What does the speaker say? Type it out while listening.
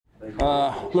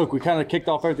Look, we kind of kicked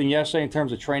off everything yesterday in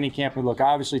terms of training camp. And look,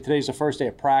 obviously today's the first day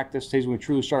of practice. Today's when we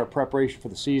truly start our preparation for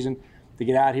the season, to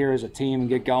get out here as a team and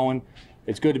get going.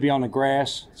 It's good to be on the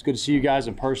grass. It's good to see you guys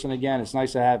in person again. It's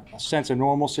nice to have a sense of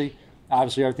normalcy.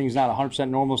 Obviously, everything's not 100%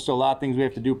 normal. Still a lot of things we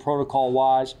have to do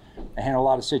protocol-wise and handle a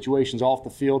lot of situations off the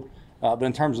field. But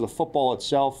in terms of the football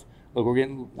itself, look, we're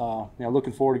getting,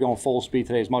 looking forward to going full speed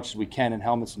today as much as we can in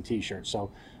helmets and T-shirts.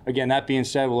 So, again, that being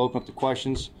said, we'll open up the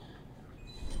questions.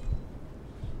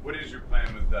 What is your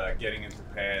plan with getting into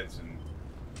pads and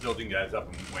building guys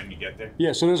up when you get there?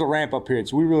 Yeah, so there's a ramp-up period.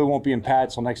 So we really won't be in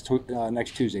pads until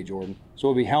next Tuesday, Jordan. So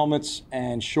it'll be helmets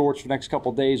and shorts for the next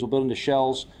couple of days. We'll build into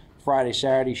shells Friday,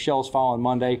 Saturday, shells following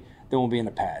Monday. Then we'll be in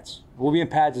the pads. We'll be in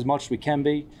pads as much as we can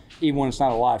be, even when it's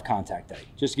not a live contact day.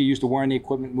 Just to get used to wearing the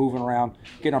equipment, moving around,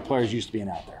 getting our players used to being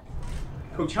out there.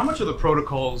 Coach, how much are the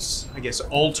protocols, I guess,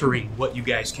 altering what you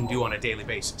guys can do on a daily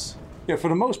basis? Yeah, for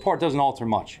the most part, it doesn't alter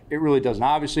much. It really doesn't.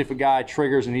 Obviously, if a guy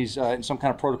triggers and he's in some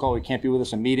kind of protocol, he can't be with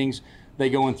us in meetings, they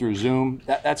go in through Zoom.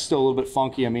 That's still a little bit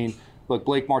funky. I mean, look,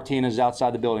 Blake Martinez is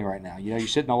outside the building right now. You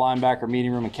sit in the linebacker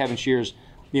meeting room and Kevin Shears,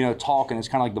 talking. It's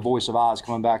kind of like the voice of Oz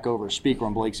coming back over a speaker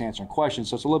and Blake's answering questions.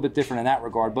 So it's a little bit different in that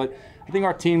regard. But I think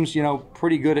our team's,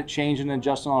 pretty good at changing and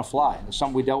adjusting on the fly. It's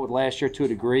something we dealt with last year to a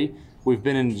degree. We've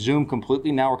been in Zoom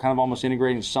completely. Now we're kind of almost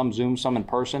integrating some Zoom, some in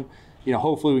person.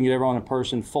 Hopefully we can get everyone in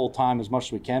person full time as much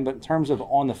as we can. But in terms of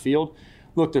on the field,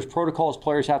 look, there's protocols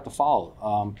players have to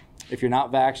follow. If you're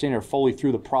not vaccinated or fully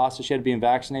through the process yet of being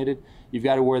vaccinated, you've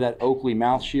got to wear that Oakley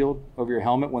mouth shield over your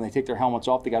helmet. When they take their helmets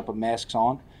off, they got to put masks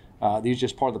on. These are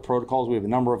just part of the protocols. We have a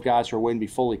number of guys who are waiting to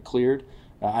be fully cleared.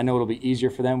 I know it'll be easier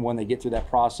for them when they get through that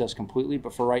process completely.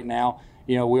 But for right now,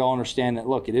 we all understand that,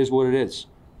 look, it is what it is.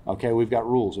 Okay, we've got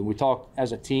rules. And we talk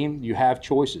as a team, you have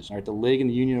choices. All right, the league and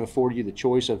the union afford you the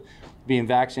choice of being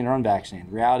vaccinated or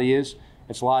unvaccinated. The reality is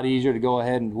it's a lot easier to go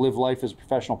ahead and live life as a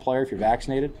professional player if you're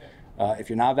vaccinated. If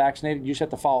you're not vaccinated, you just have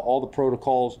to follow all the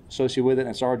protocols associated with it.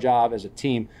 And it's our job as a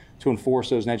team to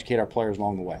enforce those and educate our players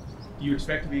along the way. Do you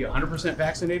expect to be 100%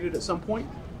 vaccinated at some point?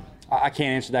 I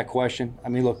can't answer that question. I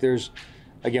mean, look,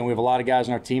 again, we have a lot of guys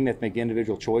on our team that make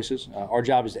individual choices. Our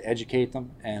job is to educate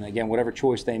them. And again, whatever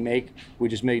choice they make, we're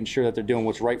just making sure that they're doing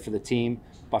what's right for the team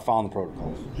by following the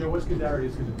protocols. Joe, what's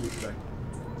Kadarius going to do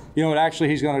today? Actually,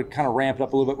 he's going to kind of ramp it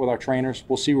up a little bit with our trainers.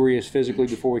 We'll see where he is physically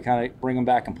before we kind of bring him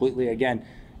back completely. Again,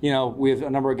 we have a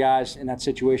number of guys in that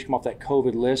situation come off that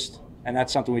COVID list, and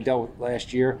that's something we dealt with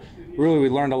last year. Really, we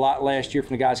learned a lot last year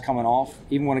from the guys coming off.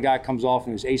 Even when a guy comes off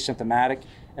and he's asymptomatic,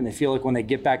 and they feel like when they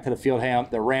get back to the field, hey,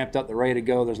 they're ramped up, they're ready to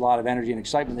go, there's a lot of energy and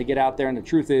excitement. They get out there, and the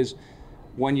truth is,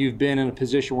 when you've been in a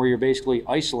position where you're basically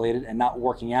isolated and not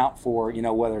working out for,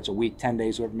 whether it's a week, 10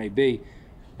 days, whatever it may be,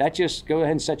 that just go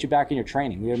ahead and set you back in your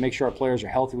training. We got to make sure our players are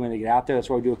healthy when they get out there. That's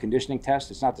why we do a conditioning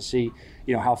test. It's not to see,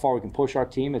 how far we can push our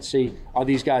team. It's see, are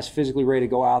these guys physically ready to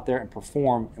go out there and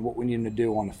perform and what we need them to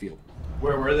do on the field.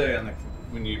 Where were they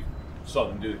when you saw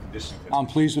them do the conditioning test? I'm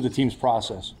pleased with the team's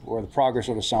process or the progress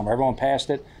of the summer. Everyone passed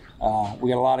it.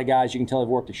 We got a lot of guys, you can tell they've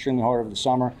worked extremely hard over the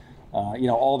summer.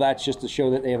 All that's just to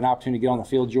show that they have an opportunity to get on the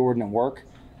field, Jordan, and work.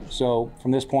 So from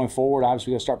this point forward,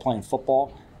 obviously we're going to start playing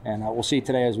football, and we'll see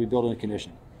today as we build into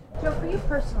conditioning. Joe, for you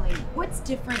personally, what's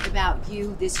different about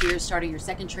you this year, starting your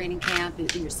second training camp,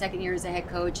 in your second year as a head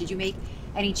coach? Did you make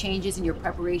any changes in your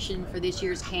preparation for this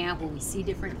year's camp? Will we see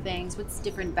different things? What's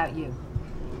different about you?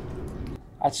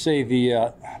 I'd say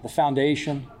the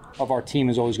foundation of our team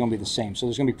is always going to be the same. So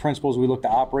there's going to be principles we look to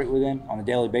operate within on a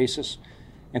daily basis.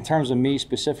 In terms of me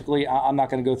specifically, I'm not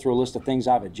going to go through a list of things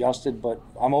I've adjusted, but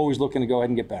I'm always looking to go ahead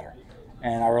and get better.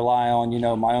 And I rely on,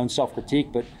 my own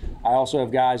self-critique, but I also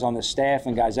have guys on the staff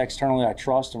and guys externally I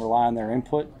trust and rely on their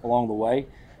input along the way.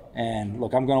 And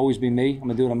look, I'm going to always be me. I'm going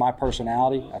to do it in my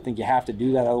personality. I think you have to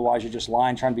do that, otherwise you're just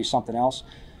lying, trying to be something else.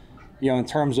 In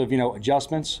terms of,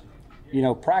 adjustments,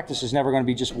 practice is never going to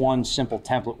be just one simple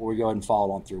template where we go ahead and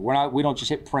follow on through. We don't just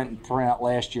hit print and print out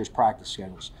last year's practice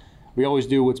schedules. We always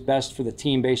do what's best for the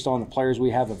team based on the players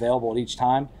we have available at each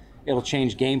time. It'll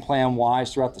change game plan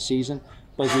wise throughout the season.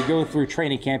 But as we go through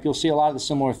training camp, you'll see a lot of the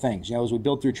similar things. As we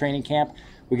build through training camp,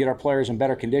 we get our players in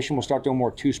better condition. We'll start doing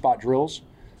more two-spot drills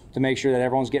to make sure that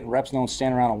everyone's getting reps and no one's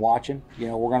standing around and watching. We're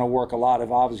going to work a lot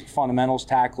of, obviously, fundamentals,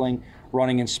 tackling,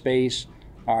 running in space,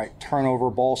 all right, turnover,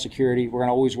 ball security. We're going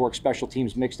to always work special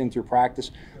teams mixed in through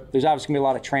practice. There's obviously going to be a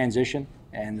lot of transition,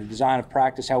 and the design of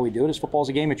practice, how we do it, is football is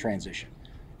a game of transition.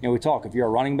 We talk, if you're a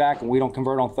running back and we don't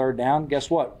convert on third down,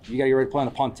 guess what? You got to get ready to play on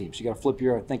the punt team, so you got to flip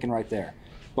your thinking right there.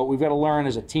 But we've got to learn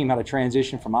as a team how to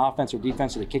transition from offense or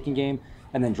defense to the kicking game,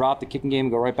 and then drop the kicking game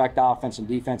and go right back to offense and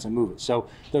defense and move it. So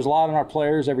there's a lot on our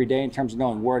players every day in terms of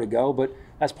knowing where to go, but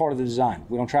That's part of the design.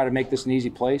 We don't try to make this an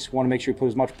easy place. We want to make sure we put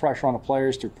as much pressure on the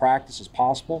players through practice as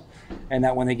possible, and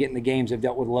that when they get in the games, they've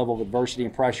dealt with a level of adversity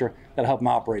and pressure that'll help them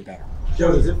operate better.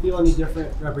 Joe, does it feel any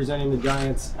different representing the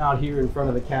Giants out here in front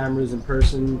of the cameras in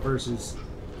person versus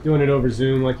doing it over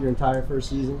Zoom like your entire first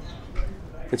season?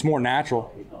 It's more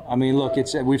natural. I mean, look,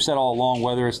 we've said all along,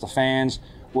 whether it's the fans,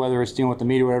 whether it's dealing with the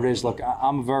media, whatever it is, look,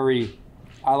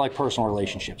 I like personal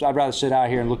relationships. I'd rather sit out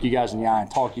here and look you guys in the eye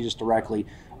and talk to you just directly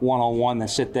one-on-one than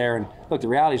sit there and look. The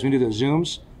reality is when we do those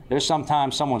Zooms, there's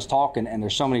sometimes someone's talking and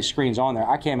there's so many screens on there,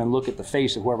 I can't even look at the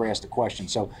face of whoever asked the question.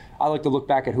 So I like to look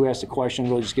back at who asked the question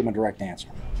and really just give them a direct answer.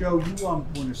 Joe, you were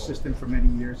an assistant for many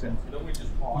years, and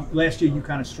last year you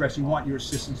kind of stressed you want your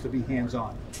assistants to be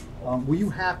hands-on. Were you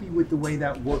happy with the way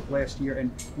that worked last year, and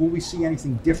will we see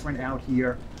anything different out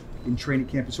here in training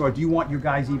camp? So, or do you want your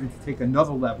guys even to take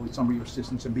another level with some of your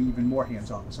assistants and be even more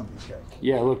hands-on with some of these guys?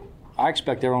 Yeah, look, I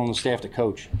expect everyone on the staff to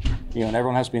coach. And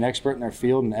everyone has to be an expert in their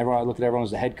field, and I look at everyone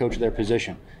as the head coach of their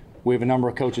position. We have a number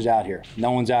of coaches out here.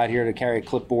 No one's out here to carry a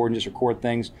clipboard and just record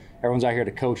things. Everyone's out here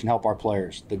to coach and help our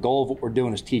players. The goal of what we're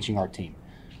doing is teaching our team.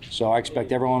 So I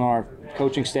expect everyone on our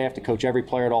coaching staff to coach every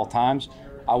player at all times.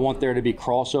 I want there to be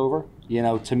crossover.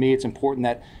 To me, it's important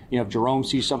that, if Jerome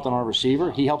sees something on a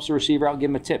receiver, he helps the receiver out and give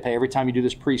him a tip. Hey, every time you do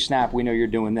this pre-snap, we know you're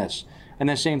doing this. And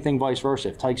then same thing vice versa.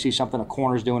 If Tyke sees something a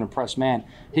corner's doing in press man,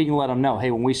 he can let him know, hey,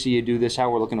 when we see you do this,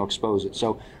 how we're looking to expose it.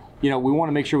 So, we want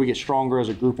to make sure we get stronger as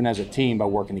a group and as a team by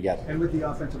working together. And with the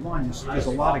offensive line, there's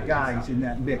a lot of guys in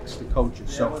that mix, the coaches.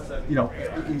 So,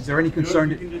 is there any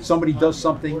concern that somebody does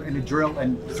something in a drill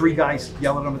and three guys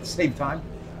yell at them at the same time?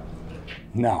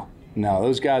 No,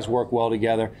 those guys work well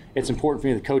together. It's important for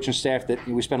me, the coaching staff, that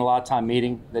we spend a lot of time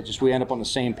meeting, that just we end up on the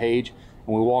same page.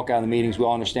 When we walk out of the meetings, we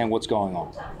all understand what's going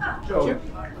on. Joe,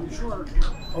 I'm sure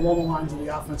along the lines of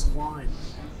the offensive line,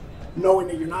 knowing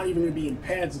that you're not even going to be in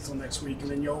pads until next week,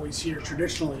 and then you always hear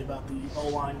traditionally about the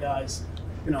O-line guys,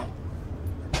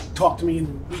 talk to me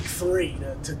in week 3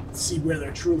 to see where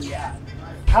they're truly at.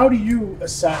 How do you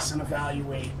assess and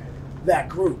evaluate that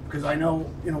group? Because I know,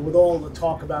 with all the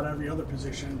talk about every other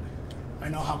position, I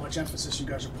know how much emphasis you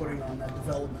guys are putting on that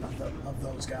development of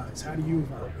those guys. How do you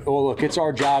evaluate? Well, look, it's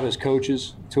our job as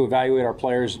coaches to evaluate our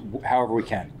players however we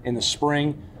can. In the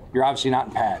spring, you're obviously not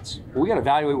in pads. Well, we got to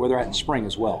evaluate where they're at in spring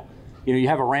as well. You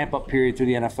have a ramp-up period through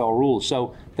the NFL rules,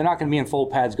 so they're not going to be in full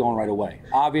pads going right away.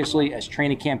 Obviously, as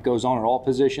training camp goes on at all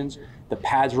positions, the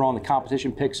pads are on, the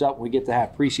competition picks up. We get to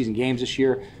have preseason games this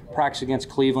year, practice against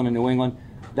Cleveland and New England.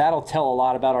 That'll tell a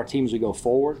lot about our team as we go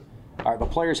forward. All right,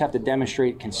 but players have to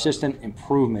demonstrate consistent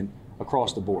improvement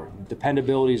across the board.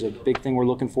 Dependability is a big thing we're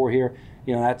looking for here.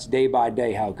 That's day by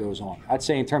day how it goes on. I'd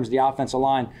say in terms of the offensive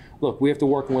line, look, we have to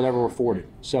work in whatever we're afforded.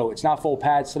 So it's not full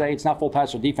pads today. It's not full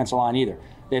pads for the defensive line either.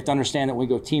 They have to understand that when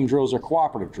we go team drills or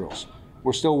cooperative drills,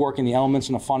 we're still working the elements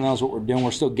and the fundamentals of what we're doing. We're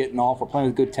still getting off. We're playing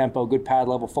with good tempo, good pad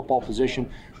level football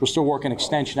position. We're still working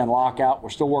extension and lockout. We're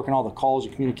still working all the calls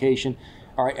and communication.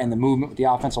 All right, and the movement with the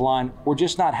offensive line. We're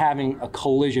just not having a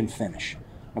collision finish.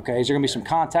 Okay, is there going to be some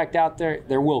contact out there?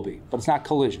 There will be, but it's not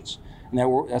collisions, and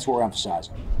that's what we're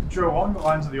emphasizing. Joe, along the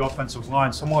lines of the offensive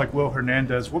line, someone like Will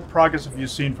Hernandez, what progress have you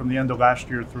seen from the end of last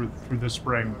year through this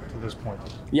spring to this point?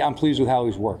 Yeah, I'm pleased with how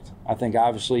he's worked. I think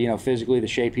obviously, physically the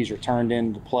shape he's returned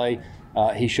into play,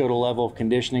 he showed a level of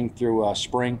conditioning through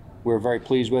spring we're very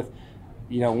pleased with.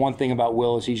 One thing about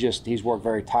Will is he's worked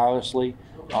very tirelessly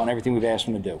on everything we've asked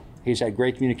him to do. He's had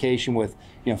great communication with,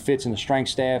 Fitz and the strength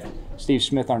staff, Steve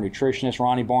Smith, our nutritionist,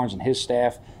 Ronnie Barnes and his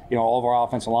staff, all of our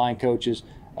offensive line coaches.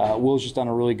 Will's just done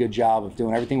a really good job of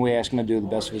doing everything we ask him to do to the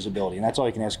best of his ability, and that's all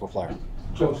you can ask of a player.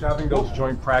 Coach, having those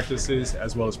joint practices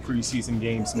as well as preseason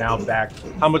games now back,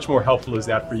 how much more helpful is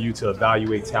that for you to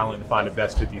evaluate talent and find the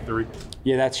best 53?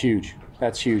 Yeah, that's huge.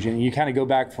 That's huge. And you kind of go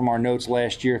back from our notes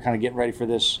last year, kind of getting ready for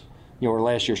this, or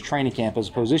last year's training camp as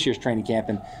opposed to this year's training camp,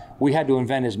 and we had to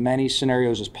invent as many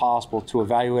scenarios as possible to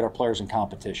evaluate our players in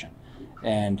competition.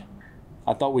 And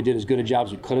I thought we did as good a job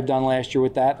as we could have done last year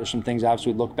with that. There's some things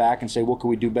obviously we'd look back and say, what could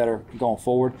we do better going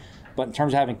forward? But in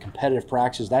terms of having competitive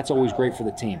practices, that's always great for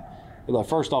the team.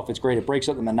 First off, it's great. It breaks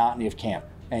up the monotony of camp.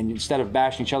 And instead of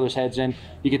bashing each other's heads in,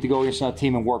 you get to go against another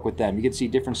team and work with them. You get to see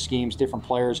different schemes, different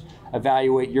players,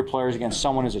 evaluate your players against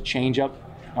someone as a change-up,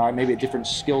 all right, maybe a different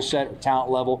skill set or talent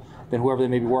level than whoever they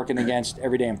may be working against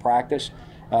every day in practice.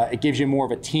 It gives you more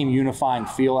of a team unifying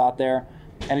feel out there,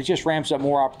 and it just ramps up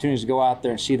more opportunities to go out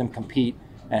there and see them compete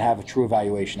and have a true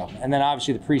evaluation of them. And then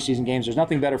obviously the preseason games, there's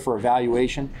nothing better for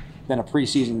evaluation than a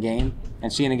preseason game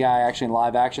and seeing a guy actually in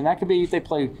live action. That could be if they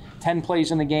play 10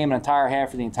 plays in the game, an entire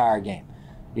half of the entire game.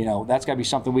 That's got to be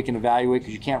something we can evaluate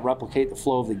because you can't replicate the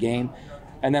flow of the game.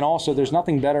 And then also there's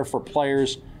nothing better for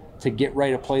players to get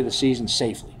ready to play the season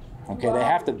safely. Okay, they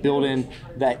have to build in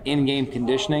that in-game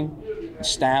conditioning,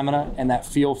 stamina, and that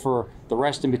feel for the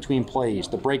rest in between plays,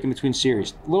 the break in between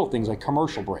series, little things like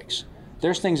commercial breaks.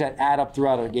 There's things that add up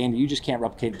throughout a game that you just can't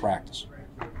replicate in practice.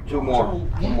 One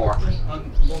more.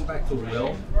 Going back to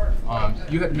Will,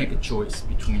 you had to make a choice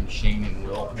between Shane and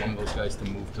Will, one of those guys to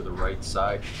move to the right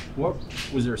side. What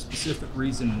was there a specific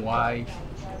reason why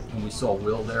when we saw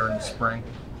Will there in the spring?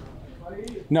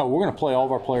 No, we're going to play all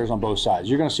of our players on both sides.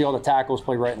 You're going to see all the tackles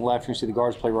play right and left. You're going to see the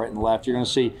guards play right and left. You're going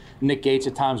to see Nick Gates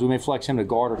at times. We may flex him to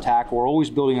guard or tackle. We're always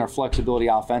building our flexibility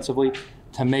offensively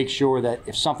to make sure that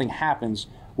if something happens,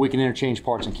 we can interchange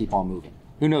parts and keep on moving.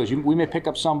 Who knows? We may pick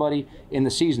up somebody in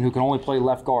the season who can only play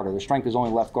left guard, or their strength is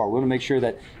only left guard. We want to make sure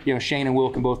that Shane and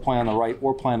Will can both play on the right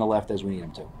or play on the left as we need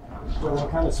them to. Well, what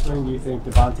kind of spring do you think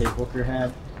Devontae Booker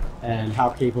had, and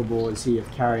how capable is he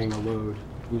of carrying a load,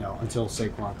 until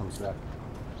Saquon comes back?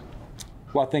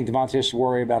 Well, I think Devontae has to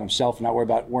worry about himself and not worry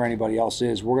about where anybody else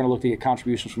is. We're going to look to get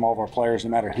contributions from all of our players,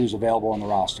 no matter who's available on the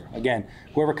roster. Again,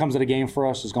 whoever comes to the game for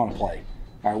us is going to play.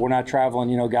 All right, we're not traveling,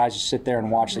 guys just sit there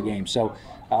and watch the game. So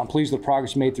I'm pleased with the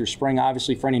progress made through spring.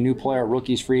 Obviously, for any new player,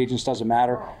 rookies, free agents, doesn't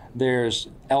matter. There's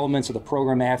elements of the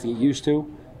program they have to get used to,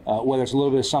 whether it's a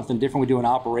little bit of something different we do in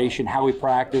operation, how we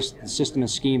practice, the system and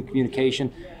scheme,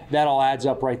 communication. That all adds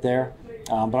up right there.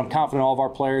 But I'm confident in all of our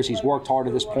players. He's worked hard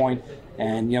at this point,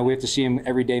 and we have to see him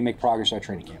every day make progress at our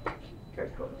training camp. Okay,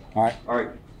 cool. All right. All right.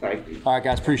 Thank you. All right,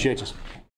 guys. Appreciate you.